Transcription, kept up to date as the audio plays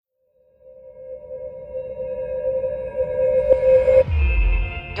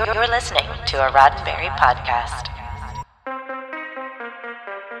You're listening to a Roddenberry podcast.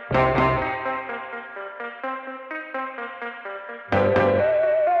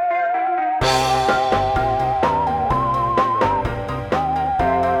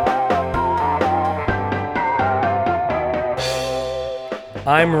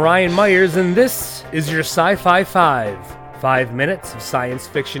 I'm Ryan Myers, and this is your Sci-Fi 5. 5 minutes of science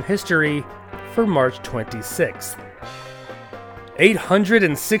fiction history for March 26th.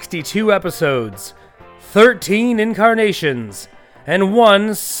 862 episodes, 13 incarnations, and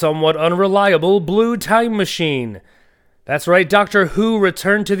one somewhat unreliable blue time machine. That's right, Doctor Who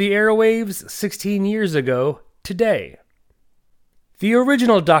returned to the airwaves 16 years ago today. The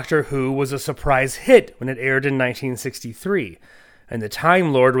original Doctor Who was a surprise hit when it aired in 1963, and the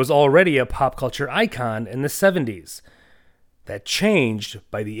Time Lord was already a pop culture icon in the 70s. That changed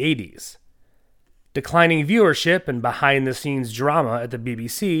by the 80s. Declining viewership and behind-the-scenes drama at the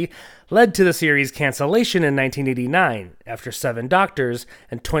BBC led to the series' cancellation in 1989, after 7 Doctors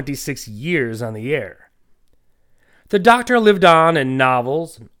and 26 years on the air. The Doctor lived on in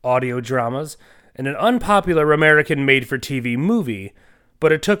novels, audio dramas, and an unpopular American made-for-TV movie,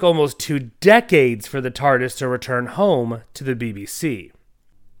 but it took almost 2 decades for the TARDIS to return home to the BBC.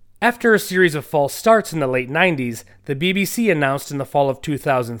 After a series of false starts in the late 90s, the BBC announced in the fall of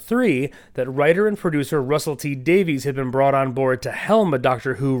 2003 that writer and producer Russell T Davies had been brought on board to helm a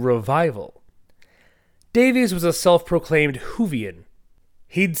Doctor Who revival. Davies was a self-proclaimed Whovian.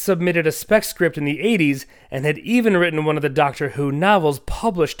 He'd submitted a spec script in the 80s and had even written one of the Doctor Who novels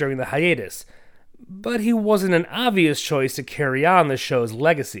published during the hiatus, but he wasn't an obvious choice to carry on the show's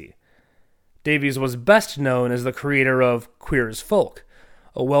legacy. Davies was best known as the creator of Queer as Folk,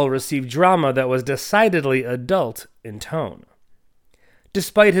 a well-received drama that was decidedly adult in tone.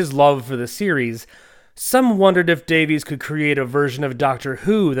 Despite his love for the series, some wondered if Davies could create a version of Doctor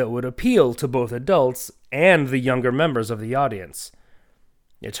Who that would appeal to both adults and the younger members of the audience.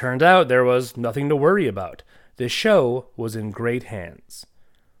 It turned out there was nothing to worry about. The show was in great hands.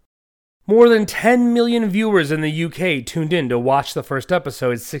 More than 10 million viewers in the UK tuned in to watch the first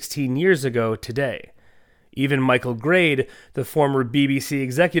episode 16 years ago today. Even Michael Grade, the former BBC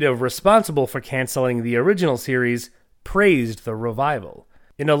executive responsible for cancelling the original series, praised the revival.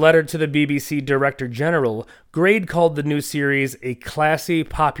 In a letter to the BBC Director General, Grade called the new series a classy,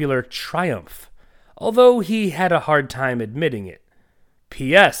 popular triumph, although he had a hard time admitting it.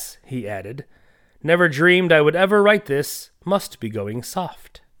 P.S., he added, "Never dreamed I would ever write this, must be going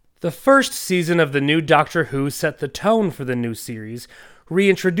soft." The first season of the new Doctor Who set the tone for the new series,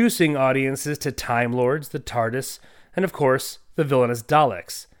 reintroducing audiences to Time Lords, the TARDIS, and of course, the villainous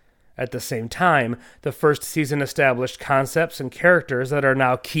Daleks. At the same time, the first season established concepts and characters that are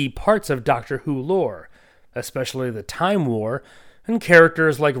now key parts of Doctor Who lore, especially the Time War, and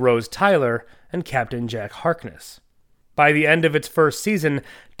characters like Rose Tyler and Captain Jack Harkness. By the end of its first season,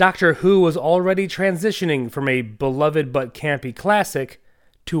 Doctor Who was already transitioning from a beloved but campy classic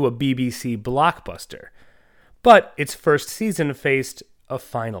to a BBC blockbuster. But its first season faced a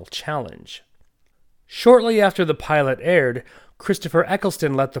final challenge. Shortly after the pilot aired, Christopher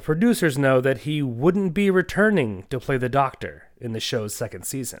Eccleston let the producers know that he wouldn't be returning to play the Doctor in the show's second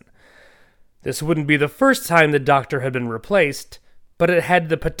season. This wouldn't be the first time the Doctor had been replaced, but it had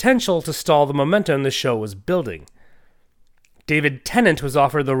the potential to stall the momentum the show was building. David Tennant was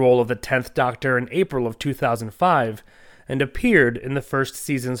offered the role of the 10th Doctor in April of 2005 and appeared in the first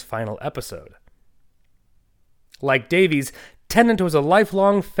season's final episode. Like Davies, Tennant was a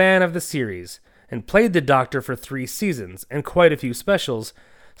lifelong fan of the series and played the Doctor for 3 seasons and quite a few specials,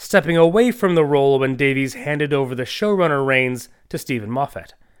 stepping away from the role when Davies handed over the showrunner reins to Stephen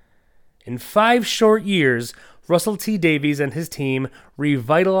Moffat. In 5 short years, Russell T Davies and his team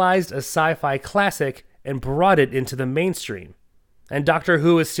revitalized a sci-fi classic and brought it into the mainstream. And Doctor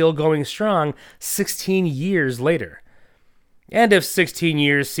Who is still going strong 16 years later. And if 16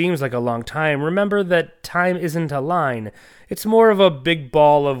 years seems like a long time, remember that time isn't a line. It's more of a big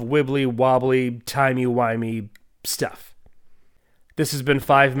ball of wibbly-wobbly, timey-wimey stuff. This has been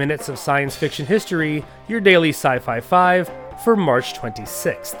 5 minutes of science fiction history, your daily Sci-Fi 5 for March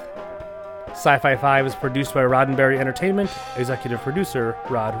 26th. Sci-Fi 5 is produced by Roddenberry Entertainment, executive producer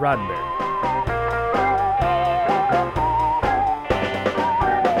Rod Roddenberry.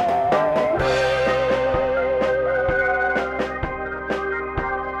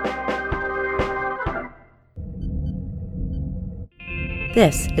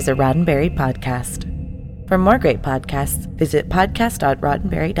 This is a Roddenberry podcast. For more great podcasts, visit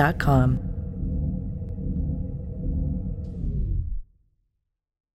podcast.roddenberry.com.